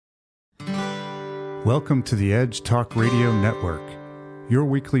Welcome to the Edge Talk Radio Network, your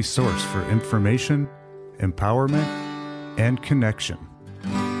weekly source for information, empowerment, and connection.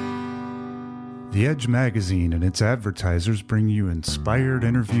 The Edge magazine and its advertisers bring you inspired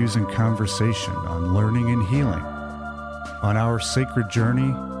interviews and conversation on learning and healing, on our sacred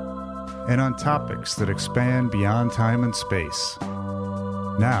journey, and on topics that expand beyond time and space.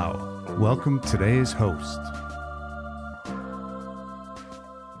 Now, welcome today's host.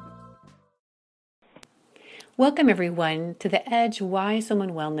 Welcome, everyone, to the Edge Wise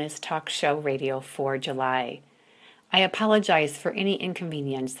Woman Wellness Talk Show Radio for July. I apologize for any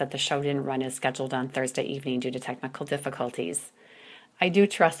inconvenience that the show didn't run as scheduled on Thursday evening due to technical difficulties. I do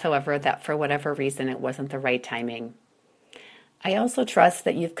trust, however, that for whatever reason it wasn't the right timing. I also trust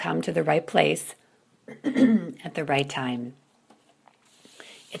that you've come to the right place at the right time.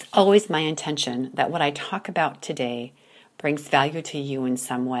 It's always my intention that what I talk about today brings value to you in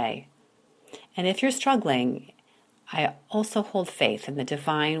some way. And if you're struggling, I also hold faith in the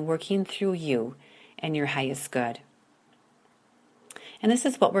divine working through you and your highest good. And this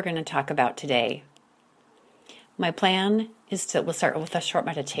is what we're going to talk about today. My plan is we'll start with a short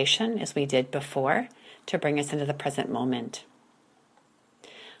meditation, as we did before, to bring us into the present moment.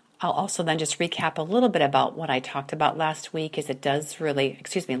 I'll also then just recap a little bit about what I talked about last week,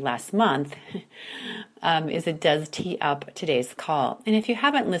 last month, as it does tee up today's call. And if you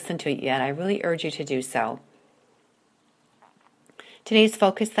haven't listened to it yet, I really urge you to do so. Today's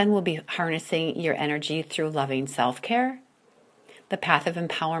focus then will be harnessing your energy through loving self-care. The path of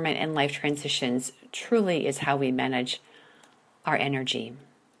empowerment and life transitions truly is how we manage our energy.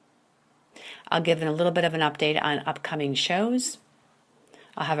 I'll give a little bit of an update on upcoming shows.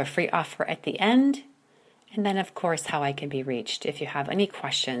 I'll have a free offer at the end, and then, of course, how I can be reached if you have any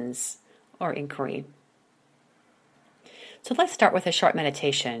questions or inquiry. So let's start with a short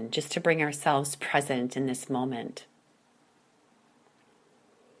meditation just to bring ourselves present in this moment.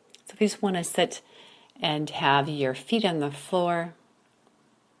 So if you just want to sit and have your feet on the floor,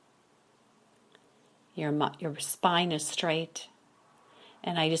 your spine is straight,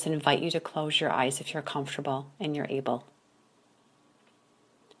 and I just invite you to close your eyes if you're comfortable and you're able.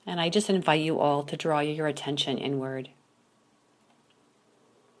 And I just invite you all to draw your attention inward.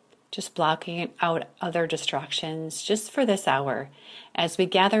 Just blocking out other distractions just for this hour as we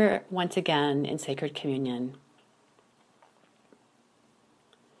gather once again in sacred communion.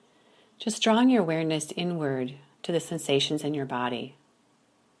 Just drawing your awareness inward to the sensations in your body.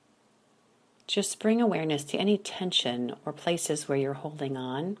 Just bring awareness to any tension or places where you're holding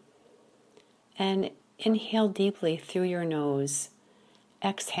on. And inhale deeply through your nose,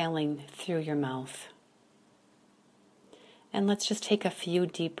 exhaling through your mouth. And let's just take a few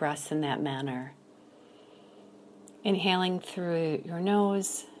deep breaths in that manner. Inhaling through your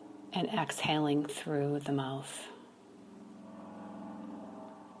nose and exhaling through the mouth.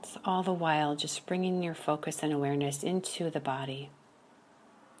 So all the while just bringing your focus and awareness into the body,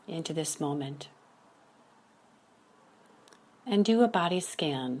 into this moment. And do a body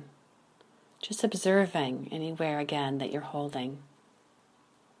scan, just observing anywhere again that you're holding.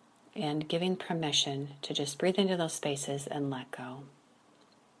 And giving permission to just breathe into those spaces and let go.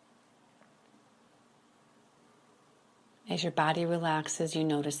 As your body relaxes, you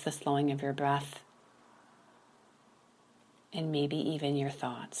notice the slowing of your breath and maybe even your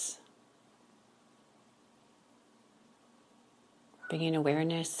thoughts. Bringing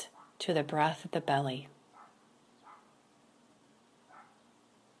awareness to the breath of the belly.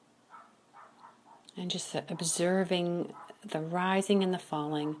 And just observing the rising and the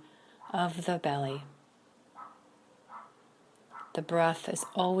falling of the belly. The breath is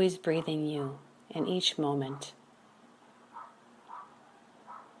always breathing you in each moment,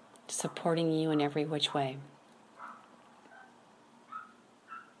 supporting you in every which way.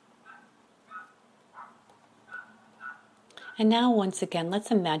 And now, once again,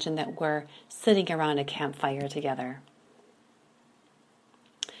 let's imagine that we're sitting around a campfire together.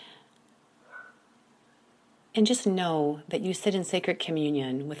 And just know that you sit in sacred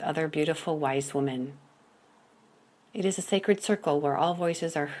communion with other beautiful, wise women. It is a sacred circle where all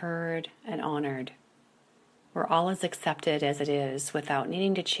voices are heard and honored, where all is accepted as it is without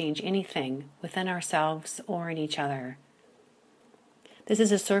needing to change anything within ourselves or in each other. This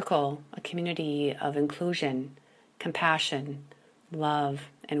is a circle, a community of inclusion, compassion, love,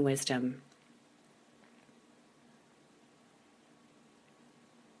 and wisdom.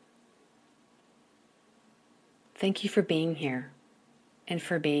 Thank you for being here and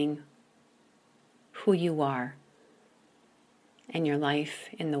for being who you are and your life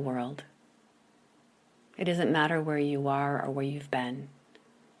in the world. It doesn't matter where you are or where you've been.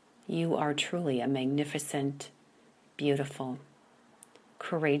 You are truly a magnificent, beautiful,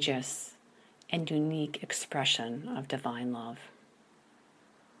 courageous, and unique expression of divine love.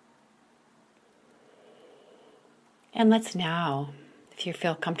 And let's now, if you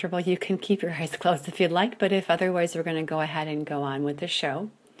feel comfortable, you can keep your eyes closed if you'd like, but if otherwise, we're going to go ahead and go on with the show.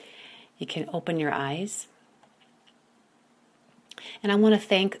 You can open your eyes. And I want to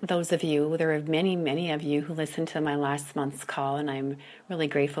thank those of you, there are many, many of you who listened to my last month's call, and I'm really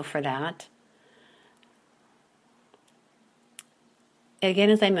grateful for that.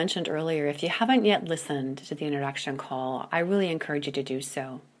 Again, as I mentioned earlier, if you haven't yet listened to the introduction call, I really encourage you to do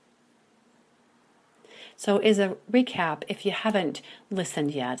so. So as a recap, if you haven't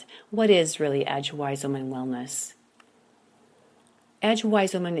listened yet, what is really Edge Wise Woman Wellness? Edge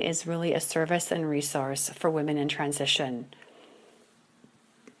Wise Woman is really a service and resource for women in transition.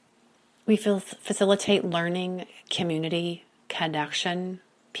 We facilitate learning, community, connection,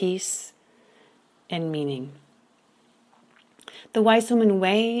 peace, and meaning. The Wise Woman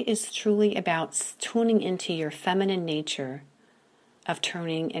Way is truly about tuning into your feminine nature of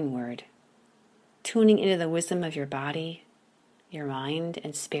turning inward, tuning into the wisdom of your body, your mind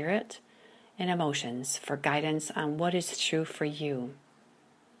and spirit, and emotions for guidance on what is true for you.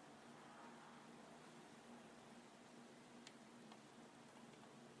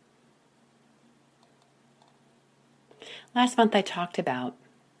 Last month I talked about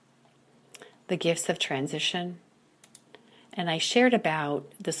the gifts of transition, and I shared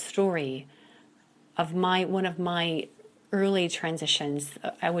about the story of one of my early transitions,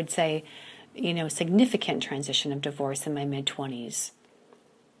 I would say, significant transition of divorce in my mid-20s,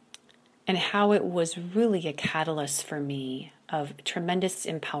 and how it was really a catalyst for me of tremendous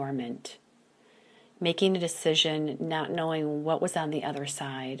empowerment, making a decision, not knowing what was on the other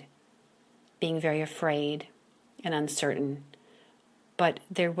side, being very afraid and uncertain. But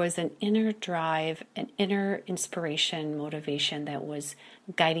there was an inner drive, an inner inspiration, motivation that was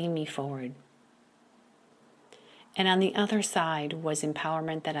guiding me forward. And on the other side was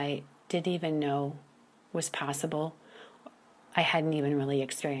empowerment that I didn't even know was possible. I hadn't even really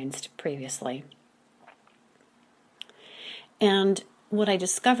experienced previously. And what I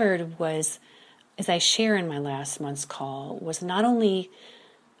discovered was, as I share in my last month's call, was not only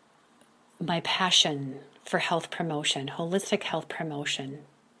my passion for health promotion, holistic health promotion,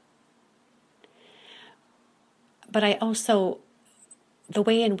 but I also, the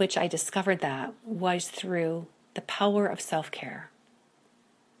way in which I discovered that was through the power of self-care.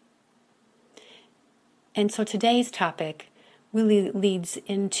 And so today's topic really leads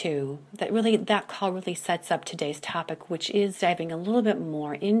into that call really sets up today's topic, which is diving a little bit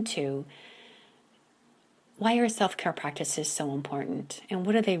more into why are self-care practices so important and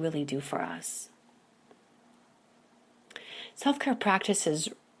what do they really do for us? Self-care practices,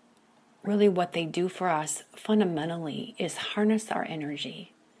 really what they do for us fundamentally is harness our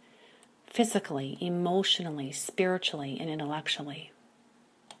energy, physically, emotionally, spiritually, and intellectually.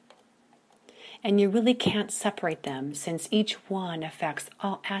 And you really can't separate them, since each one affects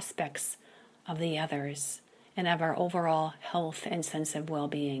all aspects of the others and of our overall health and sense of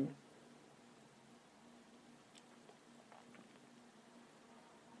well-being.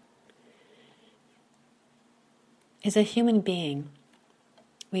 As a human being,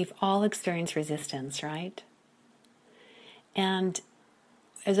 we've all experienced resistance, right? And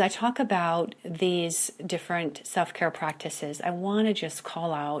as I talk about these different self-care practices, I want to just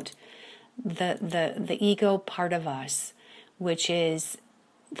call out the ego part of us, which is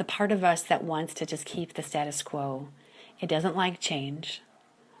the part of us that wants to just keep the status quo. It doesn't like change.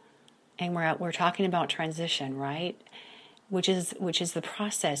 And we're talking about transition, right? Which is the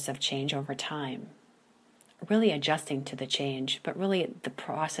process of change over time. Really adjusting to the change, but really the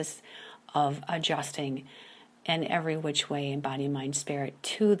process of adjusting in every which way in body, mind, spirit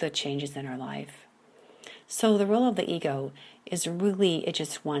to the changes in our life. So the role of the ego is really, it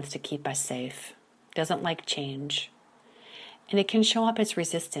just wants to keep us safe, doesn't like change. And it can show up as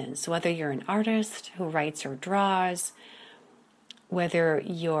resistance, whether you're an artist who writes or draws, whether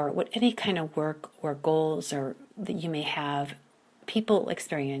you're any kind of work or goals or that you may have, people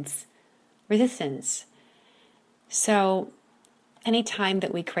experience resistance. So anytime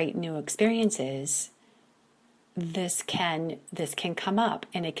that we create new experiences, this can come up,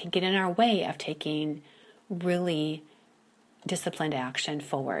 and it can get in our way of taking really disciplined action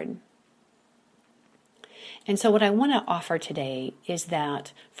forward. And so what I want to offer today is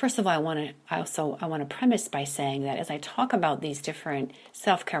that, first of all, I want to premise by saying that as I talk about these different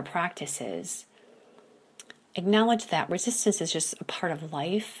self-care practices, acknowledge that resistance is just a part of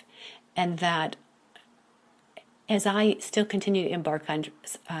life, and that as I still continue to embark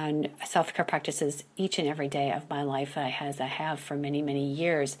on self-care practices each and every day of my life, as I have for many, many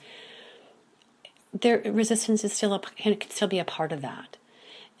years, resistance is can still be a part of that.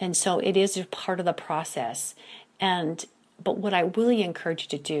 And so it is a part of the process. But what I really encourage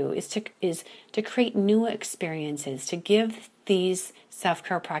you to do is to create new experiences, to give these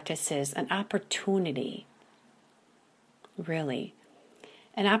self-care practices an opportunity, really,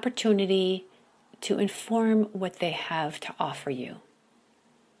 an opportunity to inform what they have to offer you.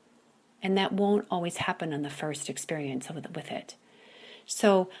 And that won't always happen on the first experience with it.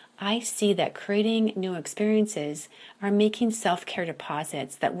 So I see that creating new experiences are making self-care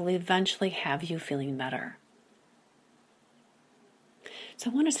deposits that will eventually have you feeling better.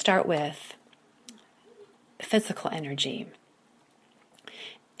 So I want to start with physical energy.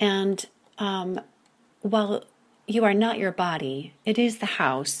 And while you are not your body, it is the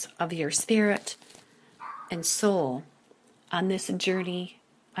house of your spirit and soul on this journey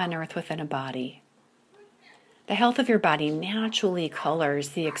on earth within a body. The health of your body naturally colors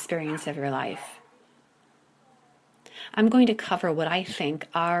the experience of your life. I'm going to cover what I think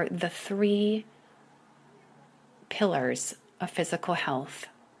are the 3 pillars of physical health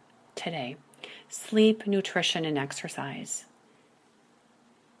today: sleep, nutrition, and exercise.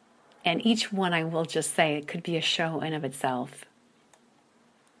 And each one, I will just say, it could be a show in of itself.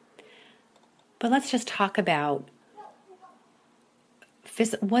 But let's just talk about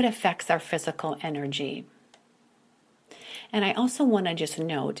what affects our physical energy. And I also want to just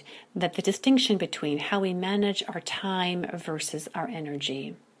note that the distinction between how we manage our time versus our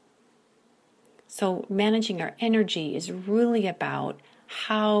energy. So managing our energy is really about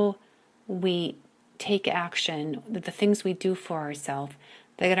how we take action, the things we do for ourselves.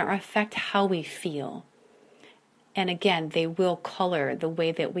 They're going to affect how we feel. And again, they will color the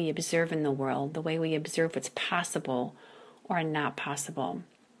way that we observe in the world, the way we observe what's possible or not possible.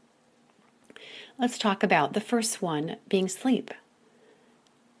 Let's talk about the first one being sleep.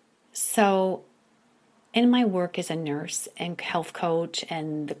 So in my work as a nurse and health coach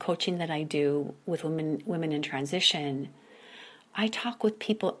and the coaching that I do with women in transition, I talk with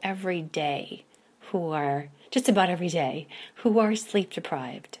people every day just about every day, who are sleep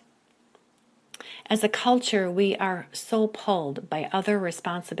deprived. As a culture, we are so pulled by other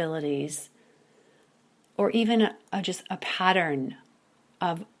responsibilities or even just a pattern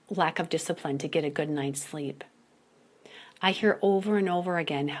of lack of discipline to get a good night's sleep. I hear over and over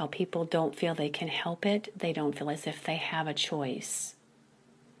again how people don't feel they can help it. They don't feel as if they have a choice.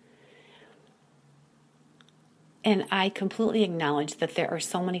 And I completely acknowledge that there are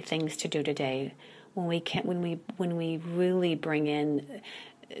so many things to do today when we really bring in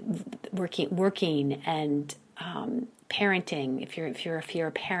working and parenting. If you're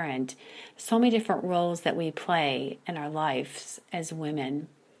a parent, so many different roles that we play in our lives as women.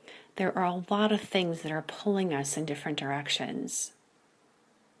 There are a lot of things that are pulling us in different directions.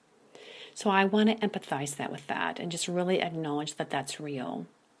 So I want to empathize with that and just really acknowledge that that's real.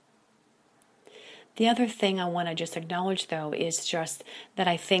 The other thing I want to just acknowledge, though, is just that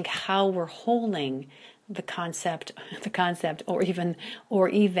I think how we're holding the concept, or even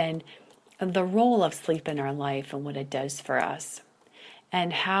the role of sleep in our life and what it does for us,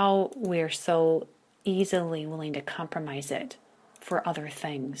 and how we're so easily willing to compromise it for other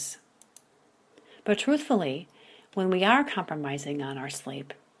things. But truthfully, when we are compromising on our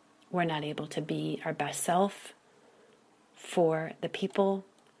sleep, we're not able to be our best self for the people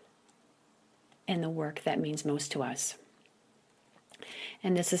and the work that means most to us.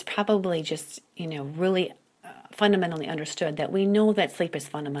 And this is probably just, really fundamentally understood, that we know that sleep is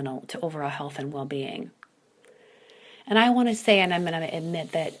fundamental to overall health and well-being. And I want to say, and I'm going to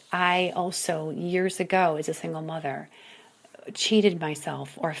admit, that I also, years ago, as a single mother, cheated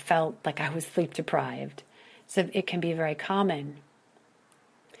myself or felt like I was sleep deprived. So it can be very common.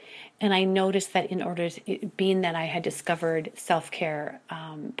 And I noticed that being that I had discovered self-care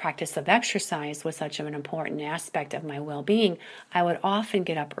practice of exercise was such an important aspect of my well-being, I would often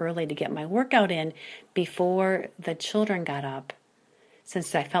get up early to get my workout in before the children got up,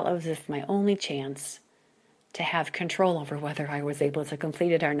 since I felt it was my only chance to have control over whether I was able to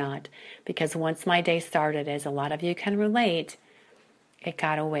complete it or not. Because once my day started, as a lot of you can relate, it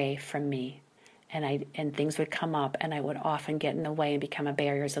got away from me. And things would come up, and I would often get in the way and become a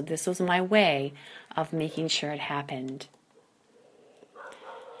barrier. So this was my way of making sure it happened.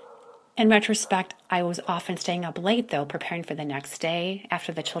 In retrospect, I was often staying up late, though, preparing for the next day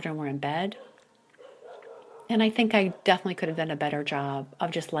after the children were in bed. And I think I definitely could have done a better job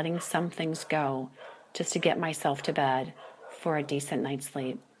of just letting some things go just to get myself to bed for a decent night's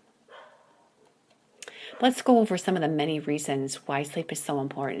sleep. let's go over some of the many reasons why sleep is so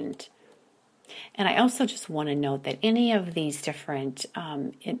important. And I also just want to note that any of these different,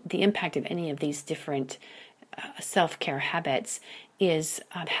 the impact of any of these different self-care habits is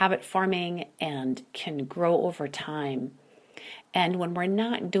habit forming and can grow over time. And when we're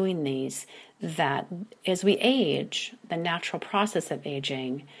not doing these, that as we age, the natural process of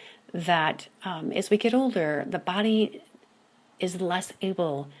aging, that as we get older, the body is less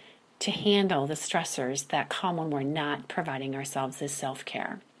able to handle the stressors that come when we're not providing ourselves this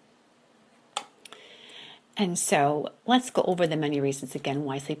self-care. And so let's go over the many reasons again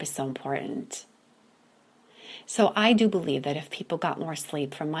why sleep is so important. So I do believe that if people got more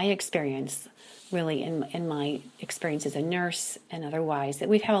sleep, from my experience, really in my experience as a nurse and otherwise, that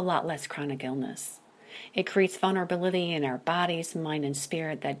we'd have a lot less chronic illness. It creates vulnerability in our bodies, mind, and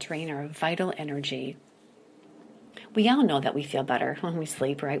spirit that drain our vital energy. We all know that we feel better when we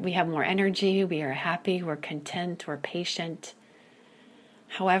sleep, right? We have more energy, we are happy, we're content, we're patient.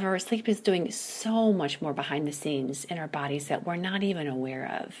 However, sleep is doing so much more behind the scenes in our bodies that we're not even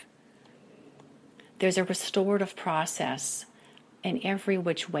aware of. There's a restorative process in every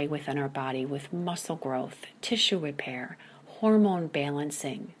which way within our body with muscle growth, tissue repair, hormone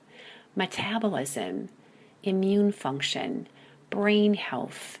balancing, metabolism, immune function, brain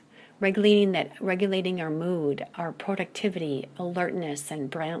health, regulating our mood, our productivity, alertness, and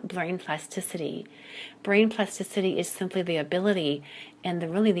brain plasticity. Brain plasticity is simply the ability and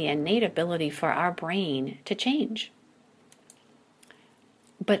the innate ability for our brain to change.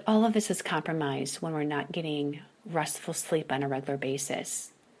 But all of this is compromised when we're not getting restful sleep on a regular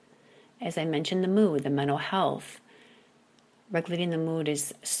basis. As I mentioned, the mood, the mental health. Regulating the mood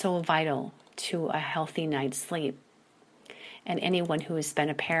is so vital to a healthy night's sleep. And anyone who has been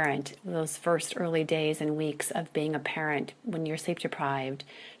a parent, those first early days and weeks of being a parent when you're sleep deprived,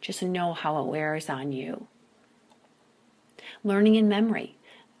 just know how it wears on you. Learning and memory.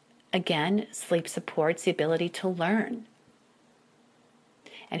 Again, sleep supports the ability to learn.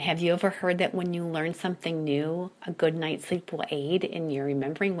 And have you ever heard that when you learn something new, a good night's sleep will aid in your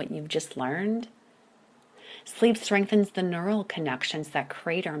remembering what you've just learned? Sleep strengthens the neural connections that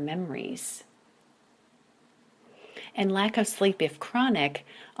create our memories. And lack of sleep, if chronic,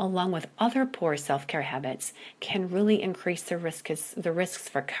 along with other poor self-care habits, can really increase the risks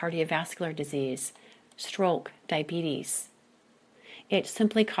for cardiovascular disease, stroke, diabetes. It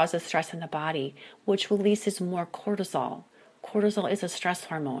simply causes stress in the body, which releases more cortisol. Cortisol is a stress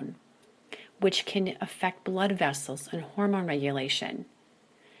hormone, which can affect blood vessels and hormone regulation.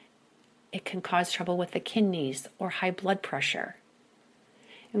 It can cause trouble with the kidneys or high blood pressure.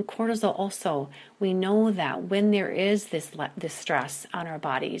 And cortisol also, we know that when there is this stress on our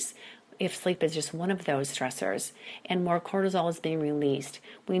bodies, if sleep is just one of those stressors, and more cortisol is being released,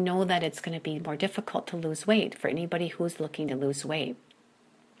 we know that it's going to be more difficult to lose weight for anybody who's looking to lose weight.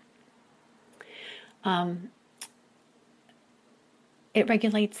 It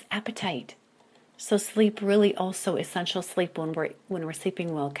regulates appetite. So sleep really also, essential sleep when we're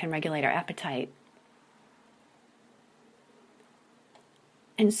sleeping well, can regulate our appetite.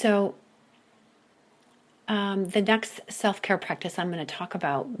 And so the next self-care practice I'm going to talk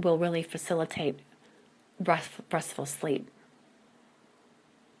about will really facilitate restful sleep.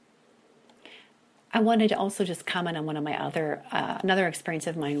 I wanted to also just comment on one of my another experience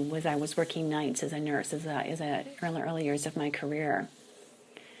of mine was I was working nights as a nurse as early years of my career.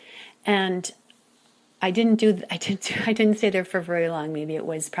 And I didn't stay there for very long. Maybe it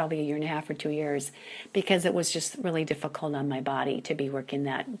was probably a year and a half or 2 years, because it was just really difficult on my body to be working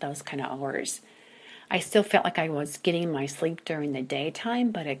those kind of hours. I still felt like I was getting my sleep during the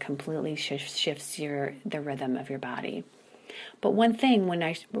daytime, but it completely shifts the rhythm of your body. But one thing, when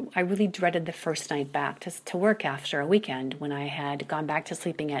I really dreaded the first night back to work after a weekend, when I had gone back to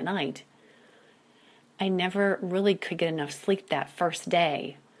sleeping at night, I never really could get enough sleep that first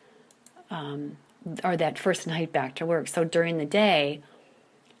day. Or that first night back to work. So during the day,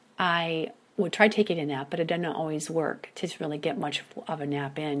 I would try taking a nap, but it didn't always work to really get much of a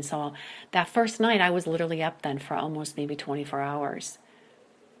nap in. So that first night, I was literally up then for almost maybe 24 hours.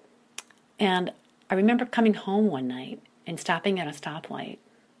 And I remember coming home one night and stopping at a stoplight.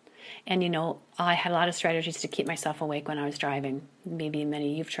 And, I had a lot of strategies to keep myself awake when I was driving. Maybe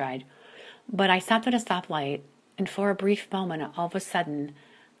many you've tried. But I stopped at a stoplight, and for a brief moment, all of a sudden,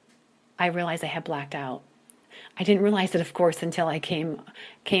 I realized I had blacked out. I didn't realize it, of course, until I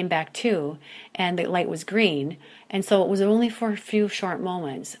came back to, and the light was green. And so it was only for a few short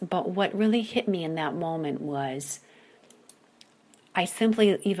moments. But what really hit me in that moment was I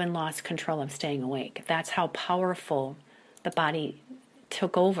simply even lost control of staying awake. That's how powerful the body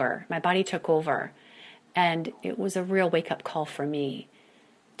took over. My body took over. And it was a real wake-up call for me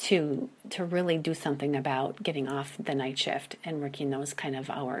to really do something about getting off the night shift and working those kind of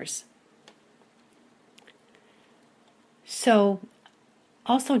hours. So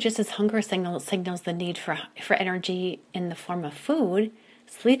also, just as hunger signals the need for energy in the form of food,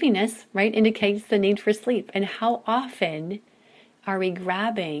 sleepiness, right, indicates the need for sleep. And how often are we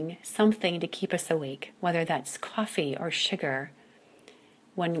grabbing something to keep us awake, whether that's coffee or sugar,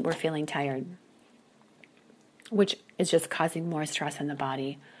 when we're feeling tired, which is just causing more stress in the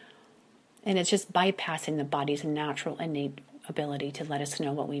body. And it's just bypassing the body's natural innate ability to let us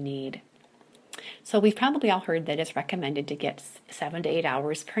know what we need. So we've probably all heard that it's recommended to get 7 to 8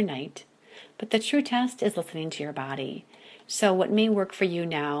 hours per night, but the true test is listening to your body. So what may work for you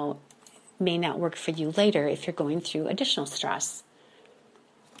now may not work for you later if you're going through additional stress.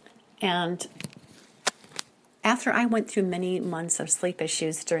 And after I went through many months of sleep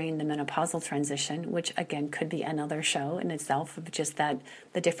issues during the menopausal transition, which again could be another show in itself of just that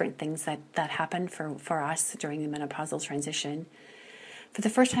the different things that happen for us during the menopausal transition, for the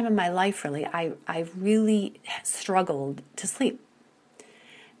first time in my life, really, I really struggled to sleep.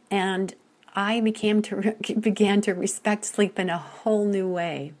 And I began to respect sleep in a whole new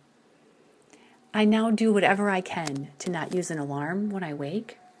way. I now do whatever I can to not use an alarm when I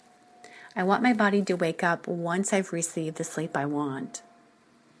wake. I want my body to wake up once I've received the sleep I want.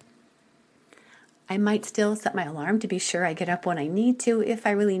 I might still set my alarm to be sure I get up when I need to, if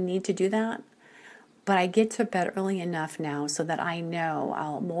I really need to do that. But I get to bed early enough now so that I know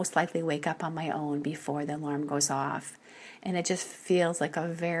I'll most likely wake up on my own before the alarm goes off. And it just feels like a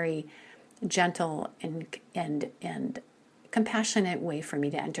very gentle and compassionate way for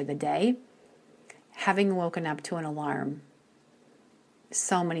me to enter the day, having woken up to an alarm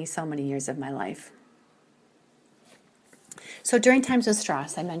so many years of my life. So during times of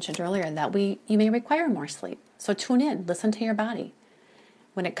stress, I mentioned earlier that you may require more sleep. So tune in, listen to your body.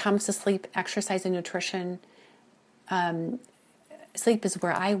 When it comes to sleep, exercise, and nutrition, sleep is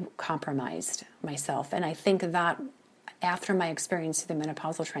where I compromised myself. And I think that after my experience through the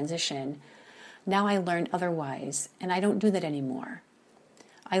menopausal transition, now I learned otherwise, and I don't do that anymore.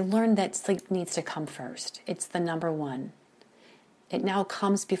 I learned that sleep needs to come first. It's the number one. It now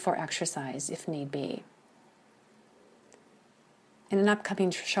comes before exercise, if need be. In an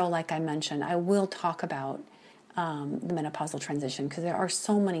upcoming show, like I mentioned, I will talk about the menopausal transition, because there are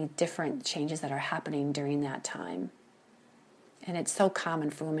so many different changes that are happening during that time. And it's so common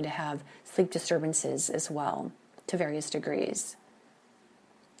for women to have sleep disturbances as well, to various degrees.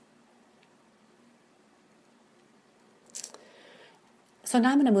 So now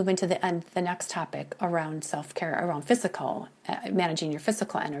I'm going to move into the next topic around self-care, around physical, managing your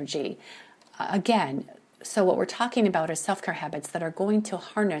physical energy. Again, so what we're talking about is self-care habits that are going to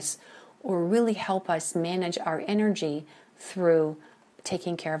harness or really help us manage our energy through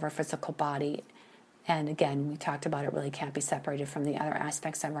taking care of our physical body. And again, we talked about it really can't be separated from the other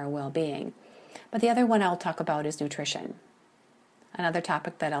aspects of our well-being. But the other one I'll talk about is nutrition. Another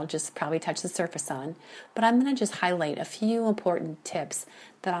topic that I'll just probably touch the surface on. But I'm going to just highlight a few important tips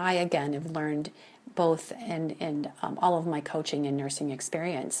that I, again, have learned both in all of my coaching and nursing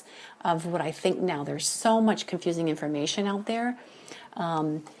experience of what I think now. There's so much confusing information out there.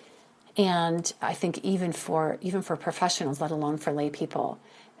 And I think even for professionals, let alone for lay people.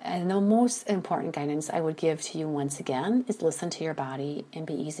 And the most important guidance I would give to you once again is listen to your body and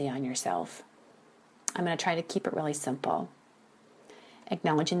be easy on yourself. I'm going to try to keep it really simple.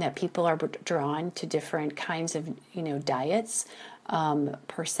 Acknowledging that people are drawn to different kinds of diets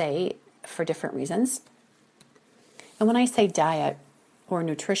per se for different reasons. And when I say diet or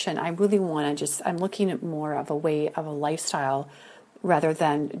nutrition, I really want to I'm looking at more of a way of a lifestyle rather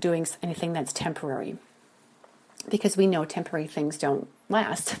than doing anything that's temporary. Because we know temporary things don't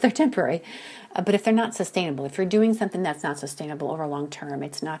last. They're temporary. But if they're not sustainable, if you're doing something that's not sustainable over long term,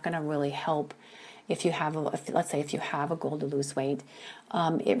 it's not going to really help. If you have, let's say, if you have a goal to lose weight,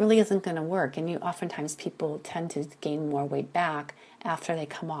 it really isn't going to work. And oftentimes people tend to gain more weight back after they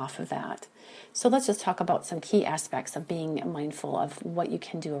come off of that. So let's just talk about some key aspects of being mindful of what you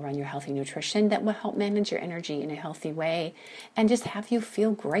can do around your healthy nutrition that will help manage your energy in a healthy way and just have you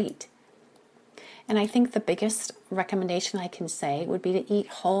feel great. And I think the biggest recommendation I can say would be to eat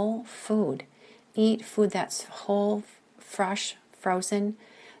whole food. Eat food that's whole, fresh, frozen,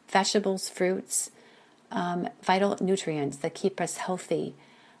 vegetables, fruits, vital nutrients that keep us healthy,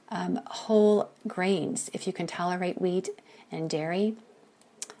 whole grains, if you can tolerate wheat and dairy.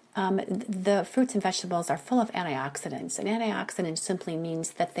 The fruits and vegetables are full of antioxidants, and antioxidants simply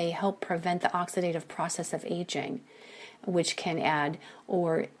means that they help prevent the oxidative process of aging. which can add,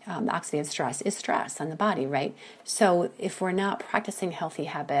 or oxidative stress is stress on the body, right? So if we're not practicing healthy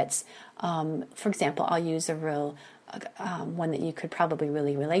habits, for example, I'll use a real one that you could probably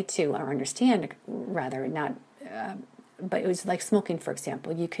really relate to or understand, rather, not, but it was like smoking, for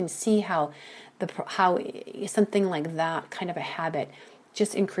example. You can see how something like that kind of a habit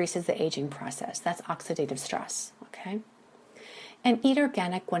just increases the aging process. That's oxidative stress, okay? And eat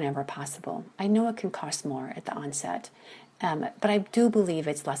organic whenever possible. I know it can cost more at the onset, but I do believe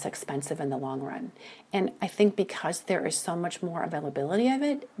it's less expensive in the long run. And I think because there is so much more availability of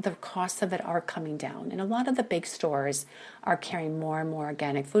it, the costs of it are coming down. And a lot of the big stores are carrying more and more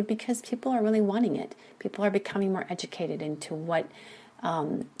organic food because people are really wanting it. People are becoming more educated into what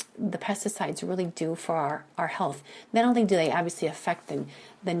the pesticides really do for our health. Not only do they obviously affect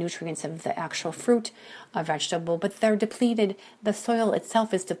the nutrients of the actual fruit or vegetable, but they're depleted. The soil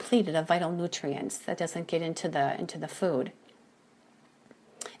itself is depleted of vital nutrients that doesn't get into the food.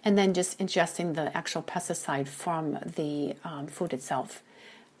 And then just ingesting the actual pesticide from the food itself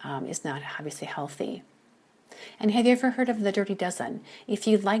is not obviously healthy. And have you ever heard of the Dirty Dozen? If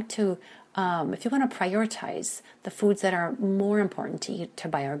you'd like to, if you want to prioritize the foods that are more important to eat to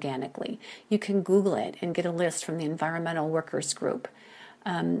buy organically, you can Google it and get a list from the Environmental Workers Group.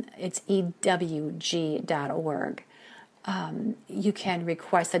 It's ewg.org. You can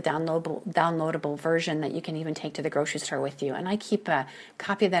request a downloadable version that you can even take to the grocery store with you. And I keep a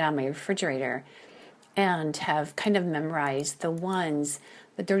copy of that on my refrigerator and have kind of memorized the ones.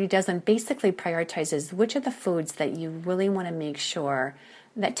 The Dirty Dozen basically prioritizes which of the foods that you really want to make sure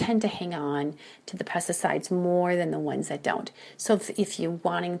that tend to hang on to the pesticides more than the ones that don't. So if you're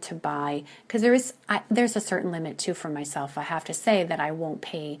wanting to buy, because there's a certain limit too for myself. I have to say that I won't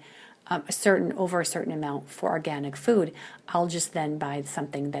pay over a certain amount for organic food. I'll just then buy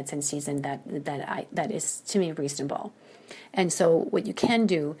something that's in season that is to me reasonable. And so what you can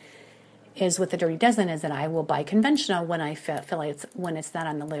do is with the Dirty Dozen is that I will buy conventional when I feel like when it's not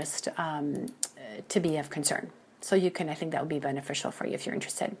on the list to be of concern. So you can, I think that would be beneficial for you if you're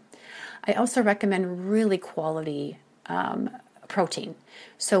interested. I also recommend really quality protein.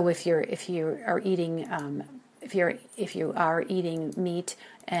 So if you are eating meat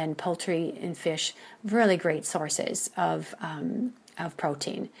and poultry and fish, really great sources of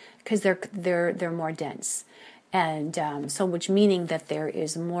protein because they're more dense. And so which meaning that there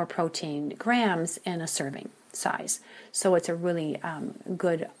is more protein grams in a serving size. So it's a really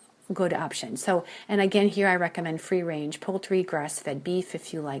good option. So, and again, here I recommend free-range poultry, grass-fed beef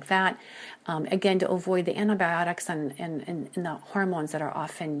if you like that. Again, to avoid the antibiotics and the hormones that are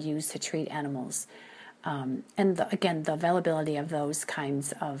often used to treat animals. And the availability of those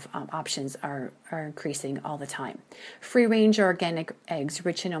kinds of options are increasing all the time. Free-range organic eggs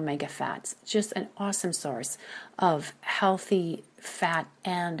rich in omega fats, just an awesome source of healthy fat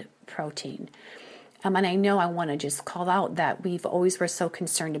and protein. And I know I want to just call out that we've always were so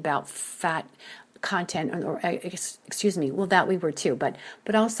concerned about fat content, that we were too, but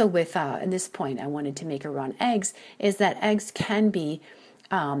also with, at this point I wanted to make around eggs, is that eggs can be,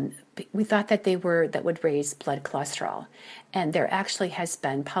 we thought that that would raise blood cholesterol, and there actually has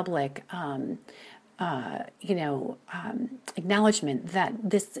been public, acknowledgement that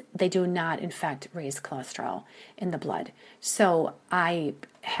they do not in fact raise cholesterol in the blood. So I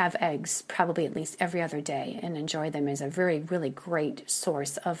have eggs probably at least every other day and enjoy them as a very, really great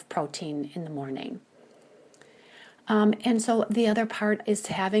source of protein in the morning. And so the other part is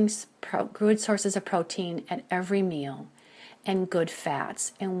having good sources of protein at every meal and good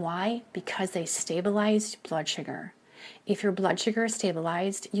fats. And why? Because they stabilize blood sugar. If your blood sugar is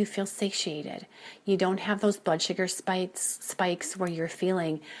stabilized, you feel satiated. You don't have those blood sugar spikes where you're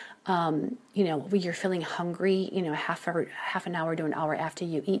feeling, where you're feeling hungry, half an hour to an hour after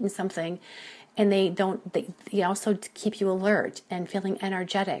you've eaten something. And they also keep you alert and feeling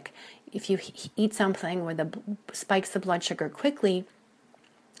energetic. If you eat something where the spikes the blood sugar quickly,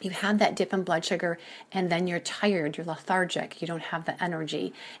 you have that dip in blood sugar, and then you're tired, you're lethargic, you don't have the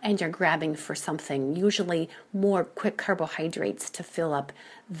energy, and you're grabbing for something, usually more quick carbohydrates to fill up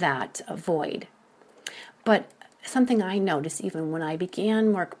that void. But something I noticed even when I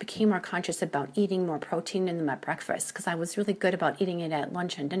became more conscious about eating more protein in my breakfast, because I was really good about eating it at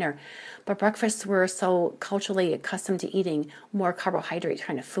lunch and dinner, but breakfasts were so culturally accustomed to eating more carbohydrate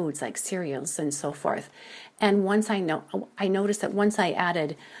kind of foods like cereals and so forth. And once I noticed that once I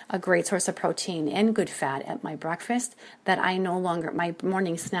added a great source of protein and good fat at my breakfast, that my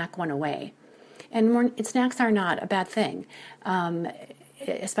morning snack went away. And snacks are not a bad thing.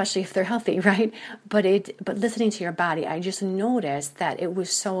 especially if they're healthy, right? But listening to your body, I just noticed that it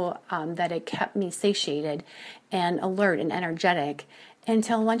was so that it kept me satiated and alert and energetic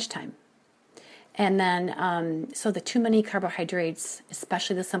until lunchtime. And then, so the too many carbohydrates,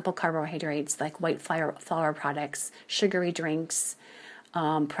 especially the simple carbohydrates like white flour products, sugary drinks,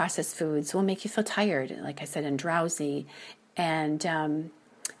 processed foods, will make you feel tired, like I said, and drowsy.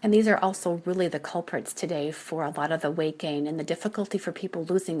 And these are also really the culprits today for a lot of the weight gain and the difficulty for people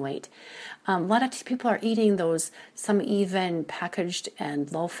losing weight. A lot of people are eating some even packaged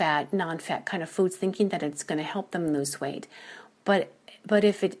and low-fat, non-fat kind of foods, thinking that it's going to help them lose weight. But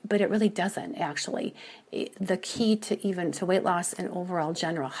it really doesn't actually. The key to weight loss and overall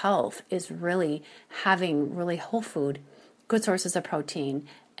general health is really having really whole food, good sources of protein,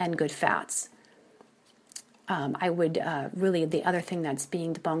 and good fats. I would really, the other thing that's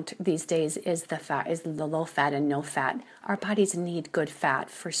being debunked these days is the low fat and no fat. Our bodies need good fat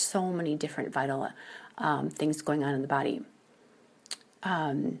for so many different vital things going on in the body.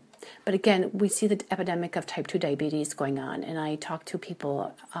 But again, we see the epidemic of type 2 diabetes going on, and I talk to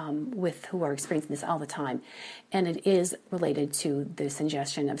people who are experiencing this all the time, and it is related to this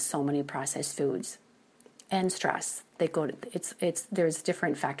ingestion of so many processed foods and stress. There's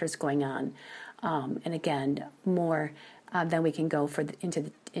different factors going on. And again, more than we can go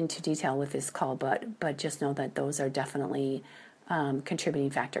into detail with this call, but just know that those are definitely contributing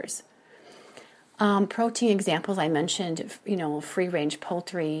factors. Protein examples I mentioned, free-range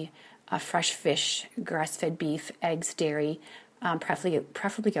poultry, fresh fish, grass-fed beef, eggs, dairy,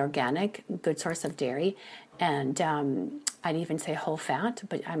 preferably organic, good source of dairy, and I'd even say whole fat,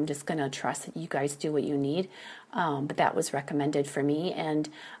 but I'm just going to trust that you guys do what you need. But that was recommended for me, and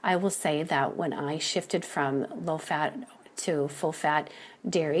I will say that when I shifted from low fat to full fat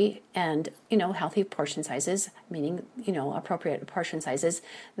dairy and healthy portion sizes, meaning appropriate portion sizes,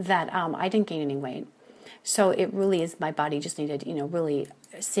 that I didn't gain any weight. So it really is, my body just needed really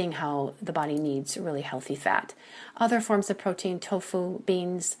seeing how the body needs really healthy fat. Other forms of protein: tofu,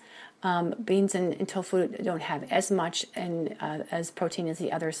 beans. Beans and tofu don't have as much as protein as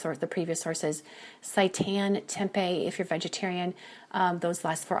the previous sources. Seitan, tempeh, if you're vegetarian, those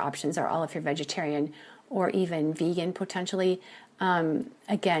last four options are all if you're vegetarian or even vegan potentially.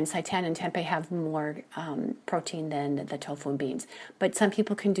 Again, seitan and tempeh have more protein than the tofu and beans. But some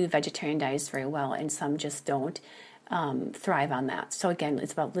people can do vegetarian diets very well, and some just don't thrive on that. So again,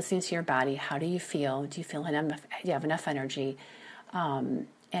 it's about listening to your body. How do you feel? Do you feel enough? Do you have enough energy?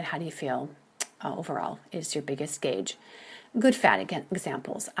 And how do you feel overall is your biggest gauge. Good fat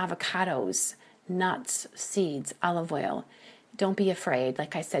examples: avocados, nuts, seeds, olive oil. Don't be afraid,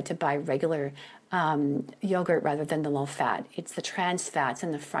 like I said, to buy regular yogurt rather than the low fat. It's the trans fats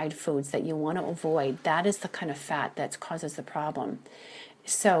and the fried foods that you want to avoid. That is the kind of fat that causes the problem.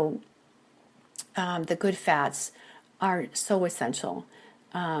 So the good fats are so essential.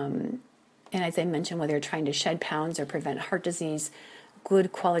 And as I mentioned, whether you're trying to shed pounds or prevent heart disease,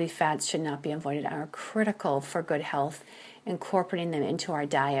 good quality fats should not be avoided and are critical for good health. Incorporating them into our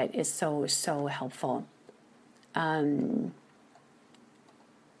diet is so, so helpful.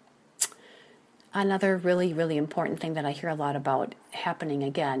 Another really, really important thing that I hear a lot about happening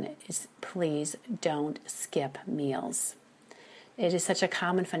again is please don't skip meals. It is such a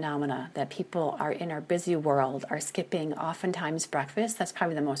common phenomena that people are in our busy world are skipping oftentimes breakfast. That's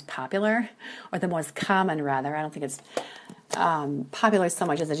probably the most popular, or the most common rather. I don't think it's popular so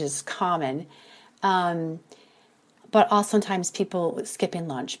much as it is common. But also sometimes people skipping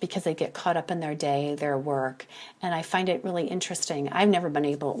lunch because they get caught up in their day, their work. And I find it really interesting. I've never been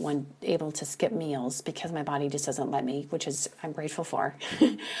able to skip meals because my body just doesn't let me, which is I'm grateful for.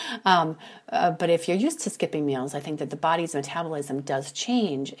 But if you're used to skipping meals, I think that the body's metabolism does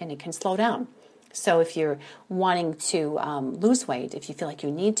change and it can slow down. So if you're wanting to lose weight, if you feel like you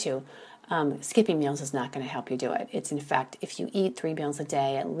need to, skipping meals is not going to help you do it. It's, in fact, if you eat 3 meals a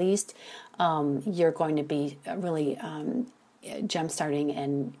day at least, you're going to be really jump-starting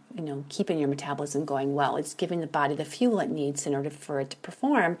and keeping your metabolism going well. It's giving the body the fuel it needs in order for it to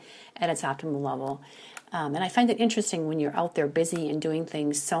perform at its optimal level. And I find it interesting when you're out there busy and doing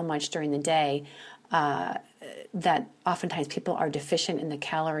things so much during the day that oftentimes people are deficient in the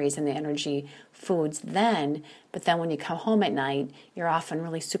calories and the energy foods then, but then when you come home at night, you're often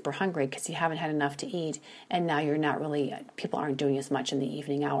really super hungry because you haven't had enough to eat, and now people aren't doing as much in the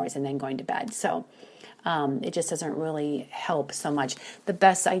evening hours and then going to bed. So it just doesn't really help so much. The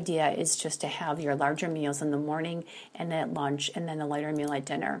best idea is just to have your larger meals in the morning and then at lunch and then a lighter meal at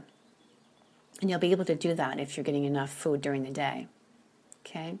dinner. And you'll be able to do that if you're getting enough food during the day.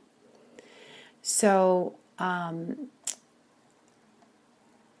 Okay? So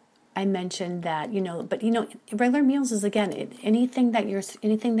I mentioned that, but regular meals is again anything that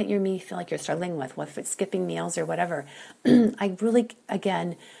you may feel like you're struggling with, whether it's skipping meals or whatever. I really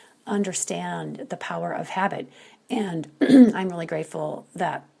again understand the power of habit, and I'm really grateful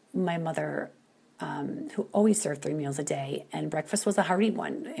that my mother, who always served 3 meals a day, and breakfast was a hearty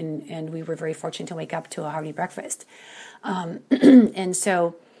one, and we were very fortunate to wake up to a hearty breakfast, and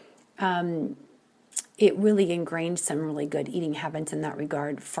so. It really ingrained some really good eating habits in that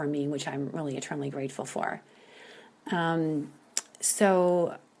regard for me, which I'm really eternally grateful for.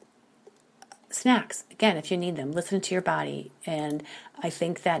 So snacks, again, if you need them, listen to your body. And I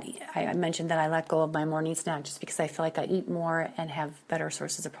think that I mentioned that I let go of my morning snack just because I feel like I eat more and have better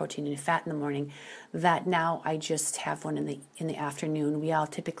sources of protein and fat in the morning. That now I just have one in the afternoon. We all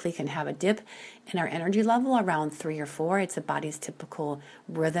typically can have a dip in our energy level around 3 or 4. It's the body's typical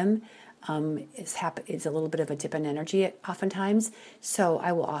rhythm. It's a little bit of a dip in energy oftentimes. So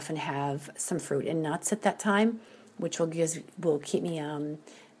I will often have some fruit and nuts at that time, which will keep me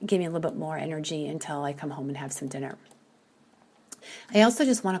give me a little bit more energy until I come home and have some dinner. I also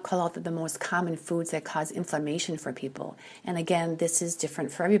just want to call out that the most common foods that cause inflammation for people, and again, this is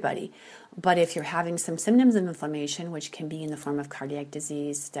different for everybody, but if you're having some symptoms of inflammation, which can be in the form of cardiac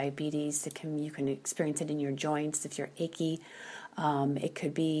disease, diabetes, you can experience it in your joints if you're achy. It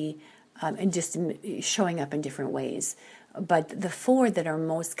could be and just showing up in different ways. But the 4 that are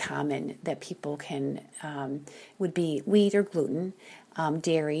most common that people can would be wheat or gluten,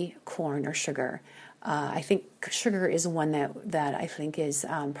 dairy, corn, or sugar. I think sugar is one that I think is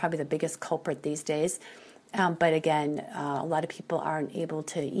probably the biggest culprit these days. But again, a lot of people aren't able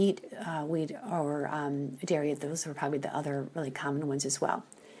to eat wheat or dairy. Those are probably the other really common ones as well.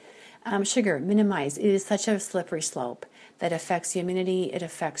 Sugar, minimize. It is such a slippery slope that affects the immunity. It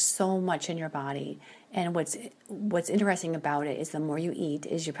affects so much in your body. And what's interesting about it is the more you eat,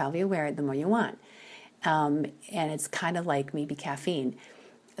 as you're probably aware, the more you want. And it's kind of like maybe caffeine.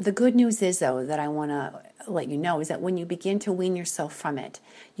 The good news is, though, that I want to let you know is that when you begin to wean yourself from it,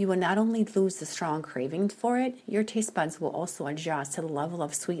 you will not only lose the strong craving for it, your taste buds will also adjust to the level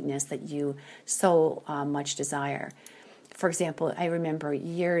of sweetness that you so much desire. For example, I remember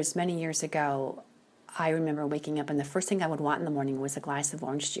many years ago, I remember waking up and the first thing I would want in the morning was a glass of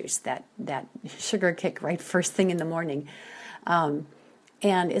orange juice, that sugar kick right first thing in the morning.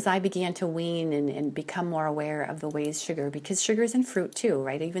 And as I began to wean and become more aware of the ways because sugar is in fruit too,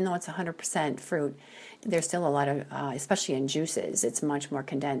 right? Even though it's 100% fruit, there's still a lot of, especially in juices, it's much more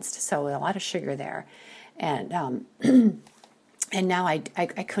condensed. So a lot of sugar there. And and now I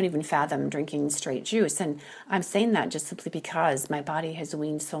couldn't even fathom drinking straight juice. And I'm saying that just simply because my body has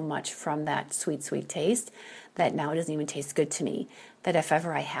weaned so much from that sweet, sweet taste that now it doesn't even taste good to me. That if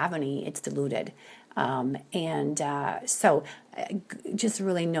ever I have any, it's diluted. So just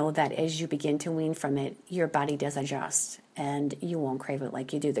really know that as you begin to wean from it, your body does adjust and you won't crave it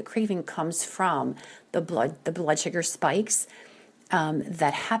like you do. The craving comes from the blood sugar spikes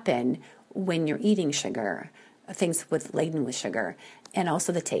that happen when you're eating sugar, things laden with sugar, and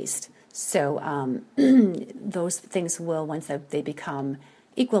also the taste. So those things will, once they become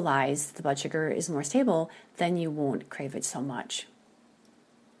equalized, the blood sugar is more stable, then you won't crave it so much.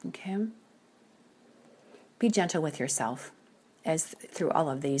 Okay? Be gentle with yourself through all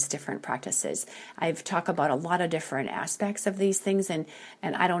of these different practices. I've talked about a lot of different aspects of these things, and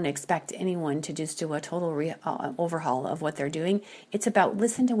I don't expect anyone to just do a total overhaul of what they're doing. It's about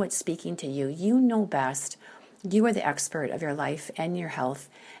listen to what's speaking to you. You know best. You are the expert of your life and your health,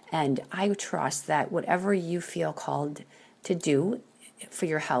 and I trust that whatever you feel called to do for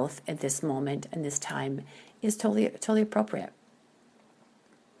your health at this moment and this time is totally appropriate.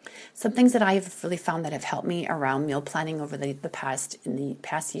 Some things that I have really found that have helped me around meal planning over the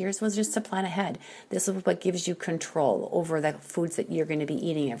past years was just to plan ahead. This is what gives you control over the foods that you're going to be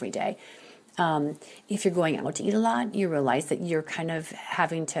eating every day. If you're going out to eat a lot, you realize that you're kind of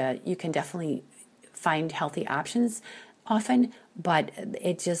you can definitely find healthy options often, but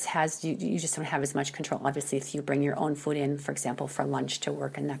it just you just don't have as much control, obviously, if you bring your own food in, for example, for lunch to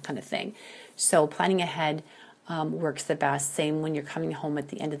work and that kind of thing. So planning ahead works the best. Same when you're coming home at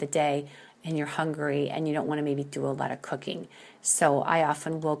the end of the day and you're hungry and you don't want to maybe do a lot of cooking. So I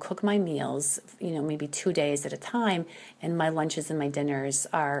often will cook my meals, maybe 2 days at a time, and my lunches and my dinners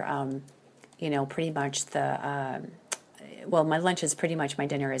are, pretty much my lunch is pretty much my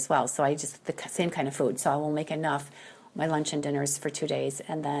dinner as well. So the same kind of food. So I will make enough my lunch and dinners for 2 days,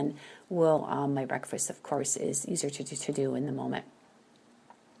 and then my breakfast, of course, is easier to do in the moment.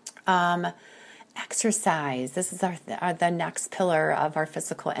 Exercise. This is the next pillar of our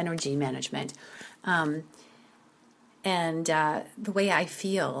physical energy management. And the way I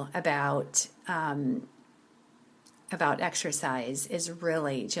feel about exercise is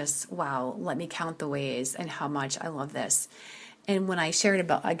really just, wow, let me count the ways and how much I love this. And when I shared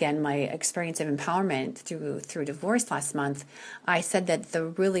about, again, my experience of empowerment through divorce last month, I said that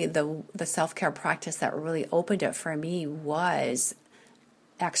the self-care practice that really opened it for me was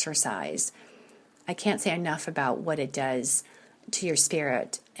exercise. I can't say enough about what it does to your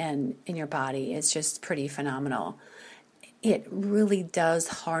spirit and in your body. It's just pretty phenomenal. It really does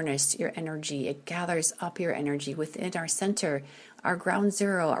harness your energy. It gathers up your energy within our center, our ground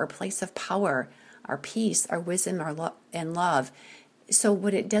zero, our place of power, our peace, our wisdom, and love. So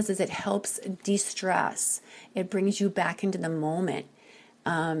what it does is it helps de-stress. It brings you back into the moment.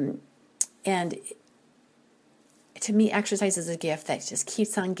 And to me, exercise is a gift that just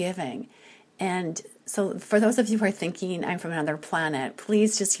keeps on giving. And so for those of you who are thinking I'm from another planet,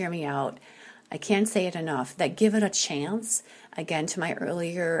 please just hear me out. I can't say it enough, that give it a chance. Again, to my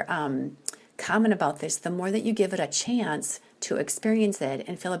earlier comment about this, the more that you give it a chance to experience it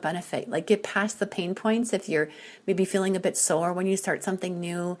and feel a benefit, like get past the pain points. If you're maybe feeling a bit sore when you start something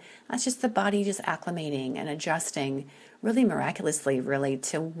new, that's just the body just acclimating and adjusting really miraculously, really,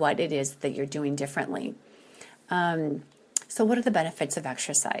 to what it is that you're doing differently. So what are the benefits of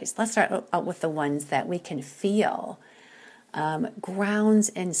exercise? Let's start out with the ones that we can feel. Grounds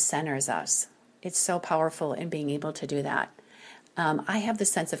and centers us. It's so powerful in being able to do that. I have the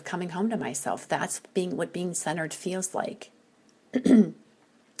sense of coming home to myself. That's what being centered feels like. And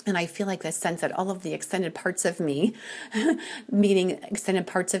I feel like this sense that all of the extended parts of me, meaning extended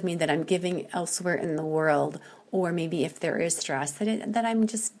parts of me that I'm giving elsewhere in the world, or maybe if there is stress, that I'm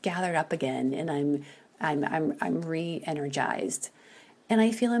just gathered up again, and I'm re-energized, and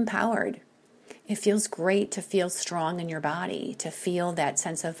I feel empowered. It feels great to feel strong in your body, to feel that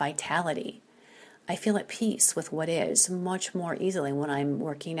sense of vitality. I feel at peace with what is much more easily when I'm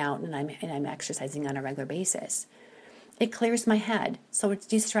working out and I'm exercising on a regular basis. It clears my head, so it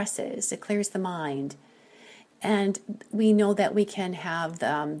de-stresses, it clears the mind. And we know that we can have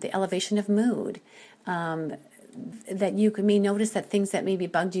the elevation of mood, that you may notice that things that maybe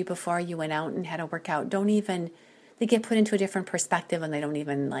bugged you before you went out and had a workout they get put into a different perspective, and they don't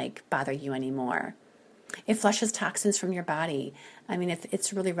even bother you anymore. It flushes toxins from your body. I mean,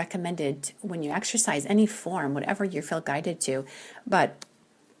 it's really recommended when you exercise, any form, whatever you feel guided to, but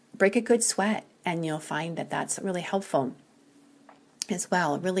break a good sweat, and you'll find that that's really helpful as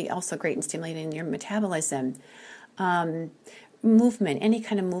well. Really also great in stimulating your metabolism. Movement, any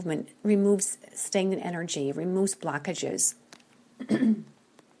kind of movement, removes stagnant energy, removes blockages.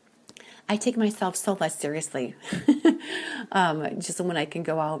 I take myself so less seriously. Just when I can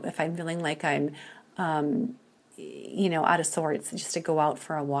go out, if I'm feeling like I'm, out of sorts, just to go out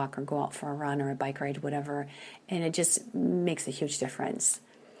for a walk or go out for a run or a bike ride, whatever, and it just makes a huge difference.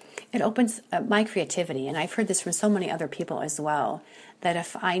 It opens my creativity, and I've heard this from so many other people as well, that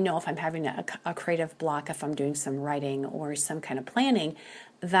if I'm having a creative block, if I'm doing some writing or some kind of planning,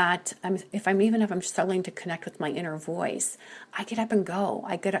 that if I'm struggling to connect with my inner voice, I get up and go.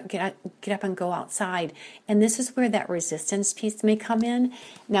 I get up and go outside, and this is where that resistance piece may come in.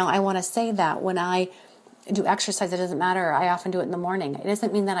 Now, I want to say that when I do exercise, it doesn't matter. I often do it in the morning. It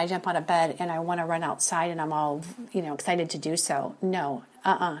doesn't mean that I jump out of bed and I want to run outside and I'm all excited to do so. No,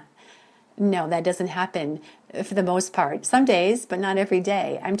 No, that doesn't happen for the most part. Some days, but not every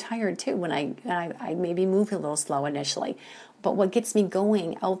day. I'm tired too when I maybe move a little slow initially. But what gets me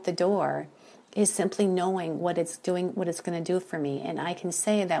going out the door is simply knowing what it's going to do for me. And I can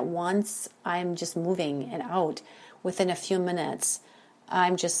say that once I'm just moving and out, within a few minutes,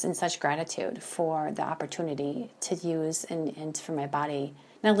 I'm just in such gratitude for the opportunity to use and for my body,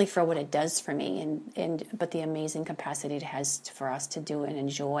 not only for what it does for me, but the amazing capacity it has for us to do and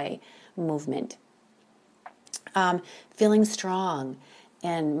enjoy movement. Feeling strong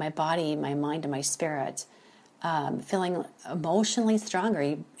in my body, my mind, and my spirit. Feeling emotionally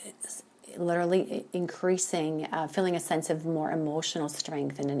stronger, literally increasing, feeling a sense of more emotional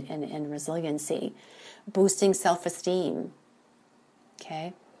strength and resiliency. Boosting self-esteem.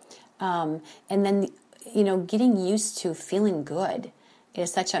 Okay. And then, getting used to feeling good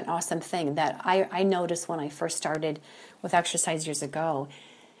is such an awesome thing that I noticed when I first started with exercise years ago.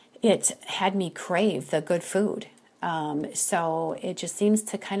 It had me crave the good food. So it just seems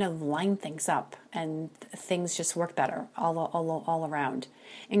to kind of line things up and things just work better all around.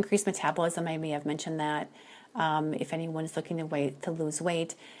 Increased metabolism, I may have mentioned that. If anyone's looking to lose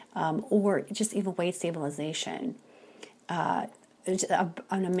weight, or just even weight stabilization. An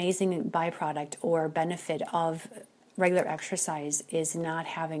amazing byproduct or benefit of regular exercise is not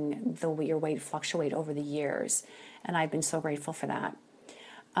having your weight fluctuate over the years. And I've been so grateful for that.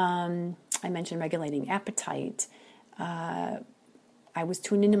 I mentioned regulating appetite. I was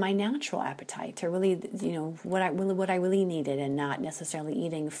tuned into my natural appetite to really, what I really needed, and not necessarily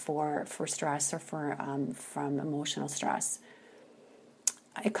eating for stress or from emotional stress.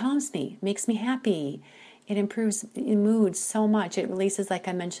 It calms me, makes me happy. It improves mood so much. It releases, like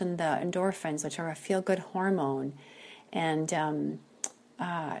I mentioned, the endorphins, which are a feel-good hormone, and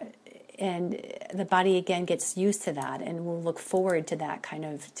the body again gets used to that, and will look forward to that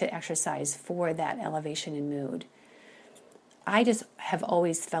to exercise for that elevation in mood. I just have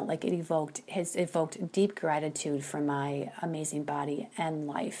always felt like it has evoked deep gratitude for my amazing body and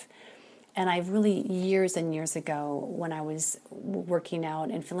life. And I really, years and years ago, when I was working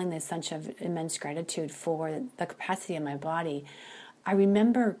out and feeling this sense of immense gratitude for the capacity of my body, I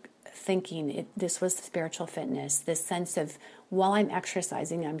remember thinking this was spiritual fitness, this sense of while I'm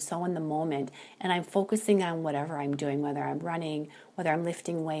exercising, I'm so in the moment, and I'm focusing on whatever I'm doing, whether I'm running, whether I'm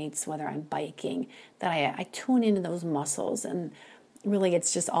lifting weights, whether I'm biking, that I tune into those muscles. And really,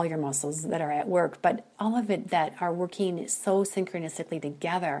 it's just all your muscles that are at work, but all of it that are working so synchronistically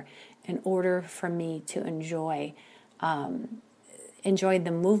together in order for me to enjoy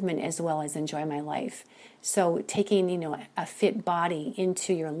the movement as well as enjoy my life. So taking, a fit body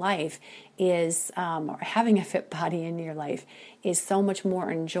into your life is, or having a fit body in your life is so much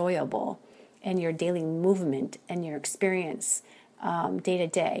more enjoyable in your daily movement and your experience day to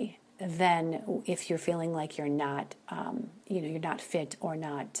day than if you're feeling like you're not, you're not fit or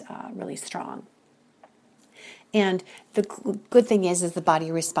not really strong. And the good thing is the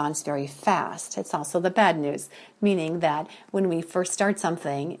body responds very fast. It's also the bad news, meaning that when we first start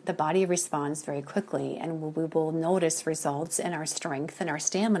something, the body responds very quickly, and we will notice results in our strength and our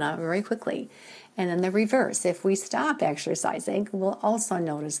stamina very quickly. And then the reverse, if we stop exercising, we'll also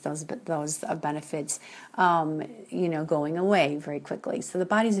notice those benefits, going away very quickly. So the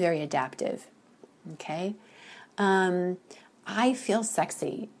body's very adaptive. Okay, I feel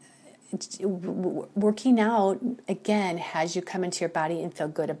sexy. Working out, again, has you come into your body and feel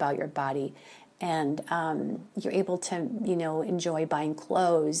good about your body. And you're able to, enjoy buying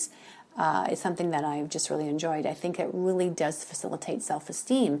clothes. It's something that I've just really enjoyed. I think it really does facilitate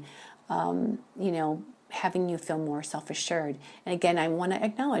self-esteem, having you feel more self-assured. And again, I want to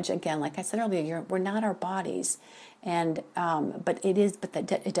acknowledge, again, like I said earlier, we're not our bodies. And but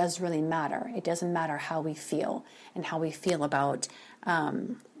it does really matter. It doesn't matter how we feel and how we feel about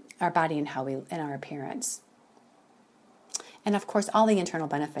our body and our appearance. And of course, all the internal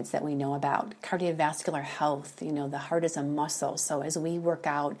benefits that we know about. Cardiovascular health, the heart is a muscle. So as we work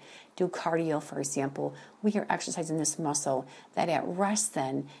out, do cardio, for example, we are exercising this muscle that at rest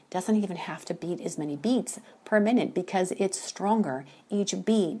then doesn't even have to beat as many beats per minute because it's stronger. Each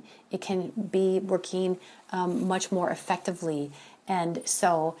beat, it can be working much more effectively. And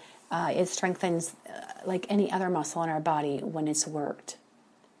so it strengthens like any other muscle in our body when it's worked.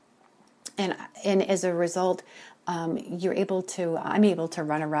 And as a result, I'm able to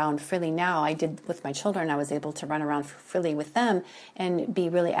run around freely now. I did with my children. I was able to run around freely with them and be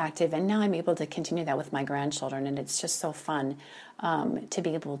really active. And now I'm able to continue that with my grandchildren. And it's just so fun to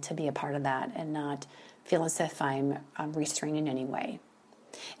be able to be a part of that and not feel as if I'm restrained in any way.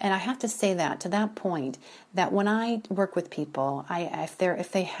 And I have to say that to that point, that when I work with people, if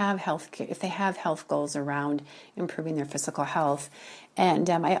they have health goals around improving their physical health, and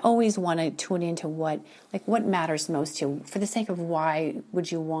I always want to tune into what matters most to you, for the sake of why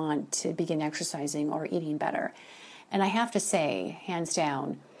would you want to begin exercising or eating better. And I have to say, hands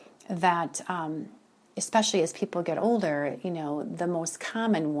down, that especially as people get older, the most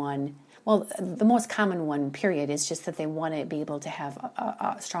common one. Well, the most common one, period, is just that they want to be able to have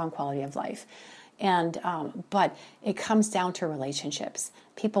a strong quality of life. And but it comes down to relationships.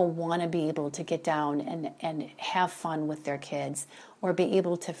 People want to be able to get down and have fun with their kids, or be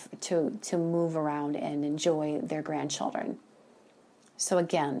able to move around and enjoy their grandchildren. So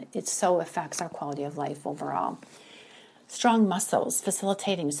again, it so affects our quality of life overall. Strong muscles,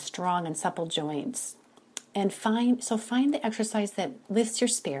 facilitating strong and supple joints. And find the exercise that lifts your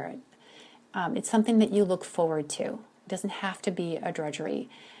spirit. It's something that you look forward to. It doesn't have to be a drudgery.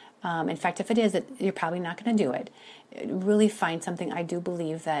 In fact, if it is, you're probably not going to do it. Really find something. I do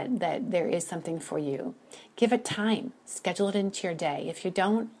believe that there is something for you. Give it time. Schedule it into your day. If you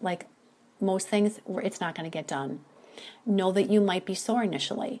don't, like most things, it's not going to get done. Know that you might be sore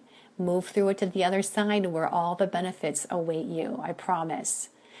initially. Move through it to the other side where all the benefits await you. I promise.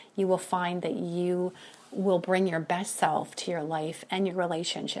 You will find that you will bring your best self to your life and your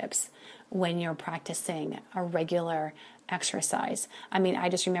relationships when you're practicing a regular exercise. I mean, I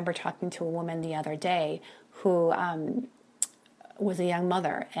just remember talking to a woman the other day who was a young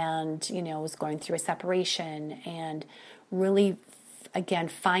mother and, was going through a separation and really, again,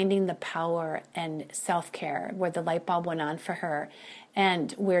 finding the power and self-care where the light bulb went on for her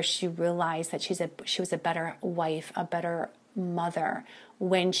and where she realized that she was a better wife, a better mother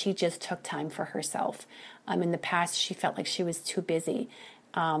when she just took time for herself. In the past, she felt like she was too busy.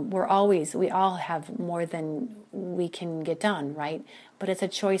 We all have more than we can get done, right? But it's a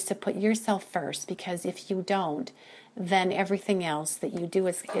choice to put yourself first, because if you don't, then everything else that you do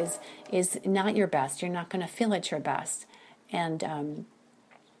is not your best. You're not going to feel at your best. And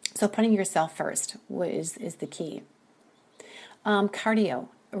so putting yourself first is the key. Cardio,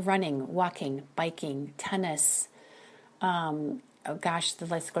 running, walking, biking, tennis, the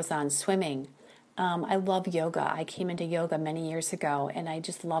list goes on, swimming. I love yoga. I came into yoga many years ago, and I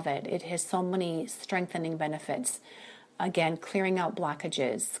just love it. It has so many strengthening benefits. Again, clearing out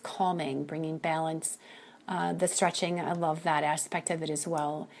blockages, calming, bringing balance. The stretching, I love that aspect of it as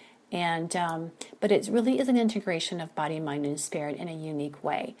well. And but it really is an integration of body, mind, and spirit in a unique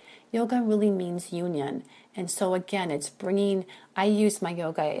way. Yoga really means union, and so again, it's bringing. I use my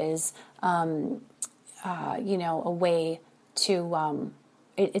yoga as a way to.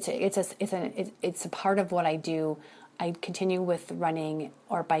 It's a part of what I do. I continue with running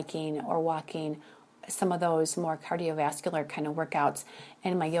or biking or walking, some of those more cardiovascular kind of workouts,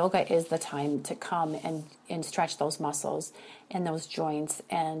 and my yoga is the time to come and stretch those muscles and those joints.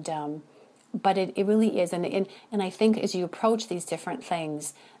 And but it really is, and I think as you approach these different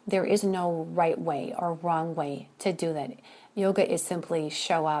things, there is no right way or wrong way to do that. Yoga is simply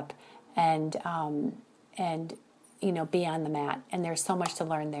show up and be on the mat, and there's so much to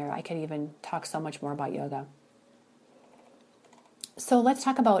learn there. I could even talk so much more about yoga. So let's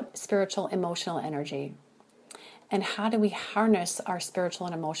talk about spiritual emotional energy, and how do we harness our spiritual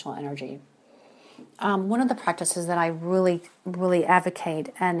and emotional energy. One of the practices that I really, really advocate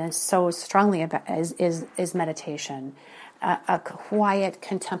and is so strongly about is meditation. A quiet,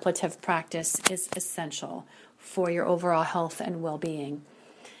 contemplative practice is essential for your overall health and well-being.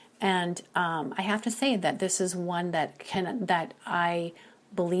 And I have to say that this is one that I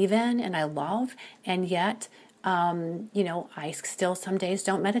believe in and I love, and yet, I still some days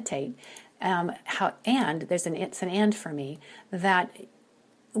don't meditate. It's an and for me that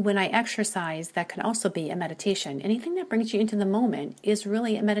when I exercise, that can also be a meditation. Anything that brings you into the moment is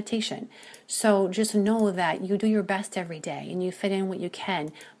really a meditation. So just know that you do your best every day and you fit in what you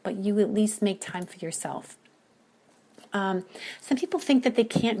can, but you at least make time for yourself. Some people think that they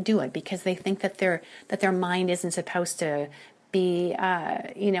can't do it because they think that their mind isn't supposed to be,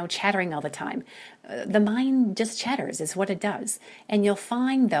 chattering all the time. The mind just chatters is what it does. And you'll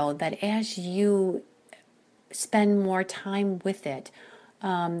find, though, that as you spend more time with it,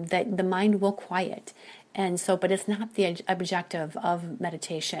 that the mind will quiet. And so, but it's not the objective of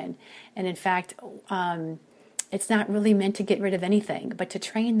meditation. And in fact, it's not really meant to get rid of anything, but to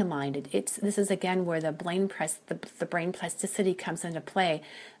train the mind. This is again where the brain plasticity comes into play.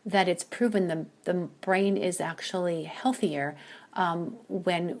 That it's proven the brain is actually healthier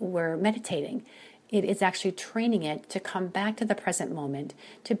when we're meditating. It is actually training it to come back to the present moment,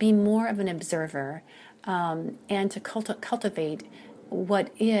 to be more of an observer, and to cultivate what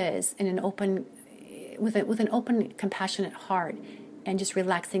is in an open, with an open, compassionate heart, and just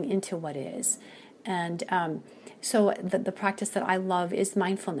relaxing into what is. And so the practice that I love is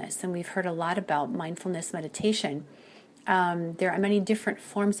mindfulness, and we've heard a lot about mindfulness meditation. There are many different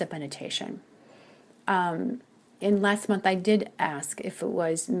forms of meditation. In last month, I did ask if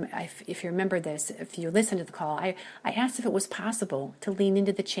you remember this, if you listened to the call, I asked if it was possible to lean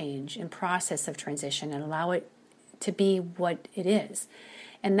into the change and process of transition and allow it to be what it is.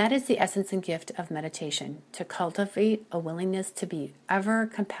 And that is the essence and gift of meditation, to cultivate a willingness to be ever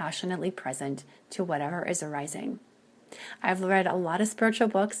compassionately present to whatever is arising. I've read a lot of spiritual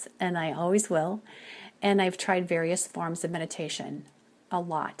books, and I always will, and I've tried various forms of meditation, a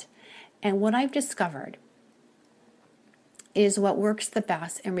lot. And what I've discovered is what works the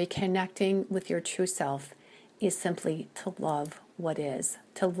best in reconnecting with your true self is simply to love what is,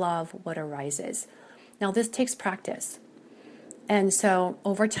 to love what arises. Now, this takes practice. And so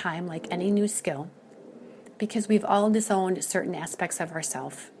over time, like any new skill, because we've all disowned certain aspects of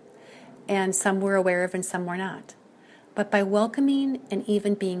ourselves, and some we're aware of and some we're not. But by welcoming and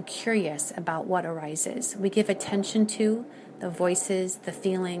even being curious about what arises, we give attention to the voices, the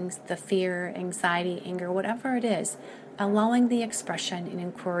feelings, the fear, anxiety, anger, whatever it is, allowing the expression and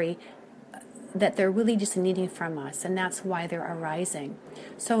inquiry that they're really just needing from us, and that's why they're arising.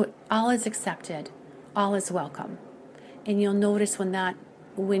 So all is accepted, all is welcome. And you'll notice when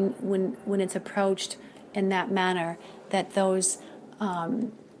it's approached in that manner, that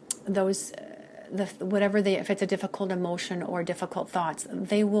if it's a difficult emotion or difficult thoughts,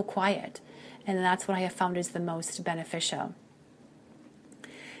 they will quiet. And that's what I have found is the most beneficial.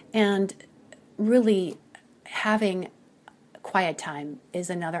 And really, having quiet time is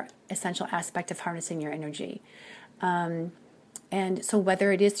another essential aspect of harnessing your energy. And so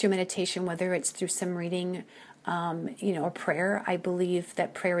whether it is through meditation, whether it's through some reading, or prayer, I believe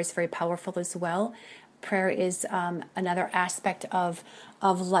that prayer is very powerful as well. Prayer is another aspect of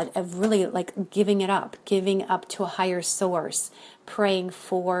really like giving up to a higher source, praying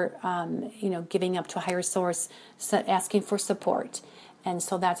for, giving up to a higher source, asking for support. And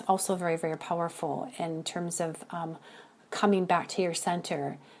so that's also very, very powerful in terms of coming back to your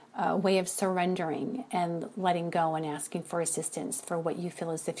center, a way of surrendering and letting go and asking for assistance for what you feel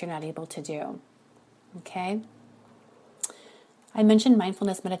as if you're not able to do. Okay? I mentioned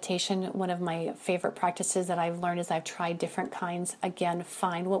mindfulness meditation. One of my favorite practices that I've learned is I've tried different kinds. Again,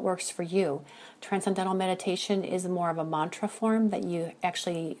 find what works for you. Transcendental meditation is more of a mantra form that you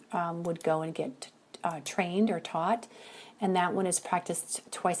actually would go and get trained or taught. And that one is practiced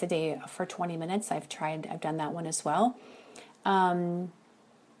twice a day for 20 minutes. I've done that one as well.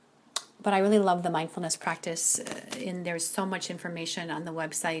 But I really love the mindfulness practice, and there's so much information on the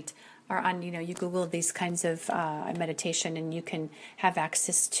website, or on, you Google these kinds of meditation, and you can have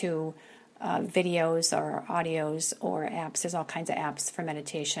access to videos or audios or apps. There's all kinds of apps for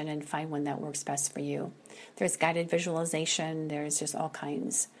meditation, and find one that works best for you. There's guided visualization. There's just all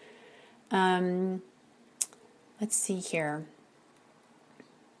kinds. Let's see here.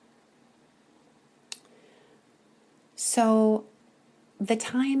 So the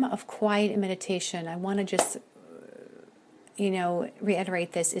time of quiet and meditation, I want to just,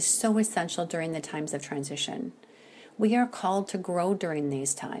 reiterate this, is so essential during the times of transition. We are called to grow during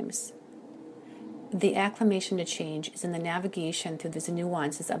these times. The acclimation to change is in the navigation through these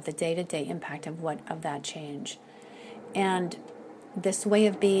nuances of the day-to-day impact of that change. And this way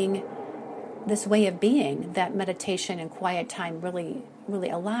of being, that meditation and quiet time really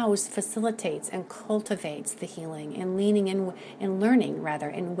allows, facilitates, and cultivates the healing and leaning in and learning, rather,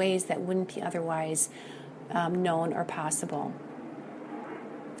 in ways that wouldn't be otherwise known or possible.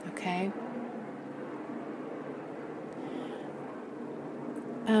 Okay?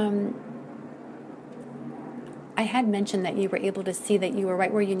 I had mentioned that you were able to see that you were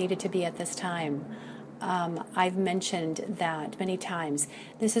right where you needed to be at this time. I've mentioned that many times.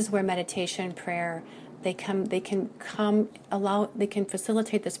 This is where meditation, prayer, they can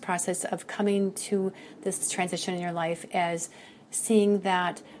facilitate this process of coming to this transition in your life as seeing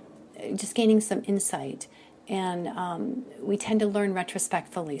that, just gaining some insight. And we tend to learn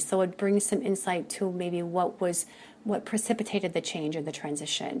retrospectively, so it brings some insight to maybe what precipitated the change or the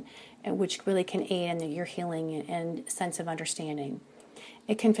transition, and which really can aid in your healing and sense of understanding.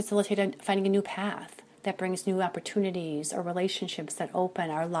 It can facilitate finding a new path that brings new opportunities or relationships that open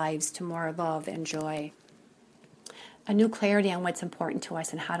our lives to more love and joy. A new clarity on what's important to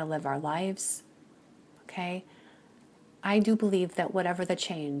us and how to live our lives. Okay? I do believe that whatever the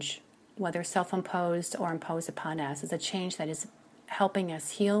change, whether self-imposed or imposed upon us, is a change that is helping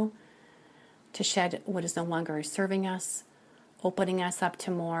us heal, to shed what is no longer serving us, opening us up to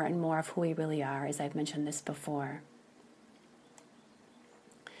more and more of who we really are, as I've mentioned this before.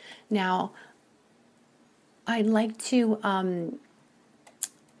 Now, I'd like to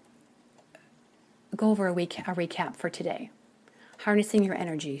go over a recap for today. Harnessing your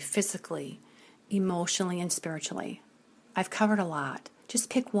energy physically, emotionally, and spiritually. I've covered a lot. Just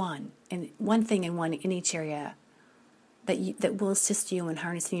pick one thing in each area that will assist you in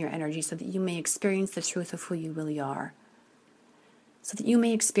harnessing your energy, so that you may experience the truth of who you really are. So that you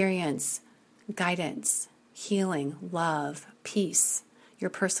may experience guidance, healing, love, peace,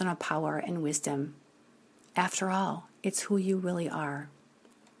 your personal power and wisdom. After all, it's who you really are.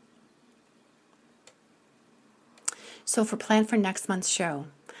 So plan for next month's show.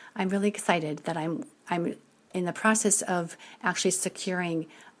 I'm really excited that I'm in the process of actually securing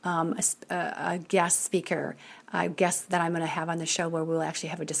a guest speaker, a guest that I'm going to have on the show, where we'll actually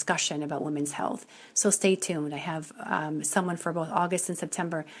have a discussion about women's health. So stay tuned. I have someone for both August and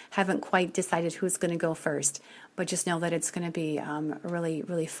September. Haven't quite decided who's going to go first, but just know that it's going to be really,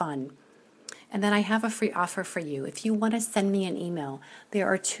 really fun. And then I have a free offer for you. If you want to send me an email, there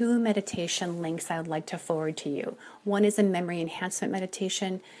are 2 meditation links I would like to forward to you. One is a memory enhancement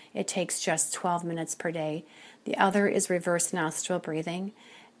meditation. It takes just 12 minutes per day. The other is reverse nostril breathing.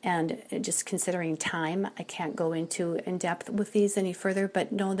 And just considering time, I can't go into in depth with these any further,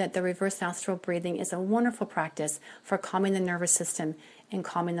 but know that the reverse nostril breathing is a wonderful practice for calming the nervous system and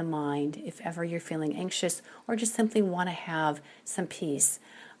calming the mind if ever you're feeling anxious or just simply want to have some peace.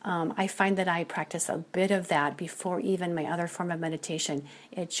 I find that I practice a bit of that before even my other form of meditation.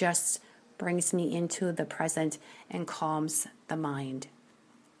 It just brings me into the present and calms the mind.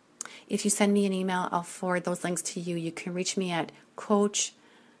 If you send me an email, I'll forward those links to you. You can reach me at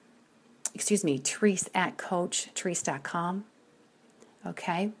Therese at Therese.com.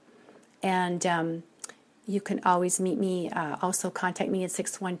 Okay? And you can always meet me, also contact me at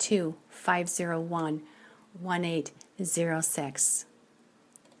 612-501-1806.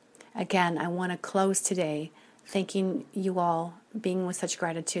 Again, I want to close today thanking you all, being with such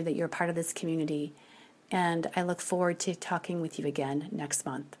gratitude that you're part of this community. And I look forward to talking with you again next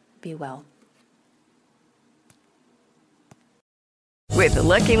month. Be well. With the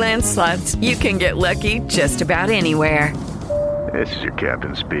Lucky Land Slots, you can get lucky just about anywhere. This is your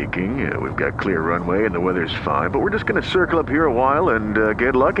captain speaking. We've got clear runway and the weather's fine, but we're just going to circle up here a while and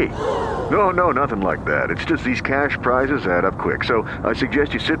get lucky. No, nothing like that. It's just these cash prizes add up quick. So I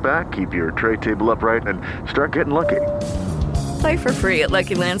suggest you sit back, keep your tray table upright, and start getting lucky. Play for free at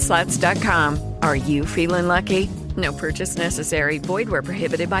LuckyLandSlots.com. Are you feeling lucky? No purchase necessary. Void where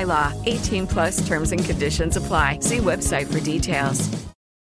prohibited by law. 18+ terms and conditions apply. See website for details.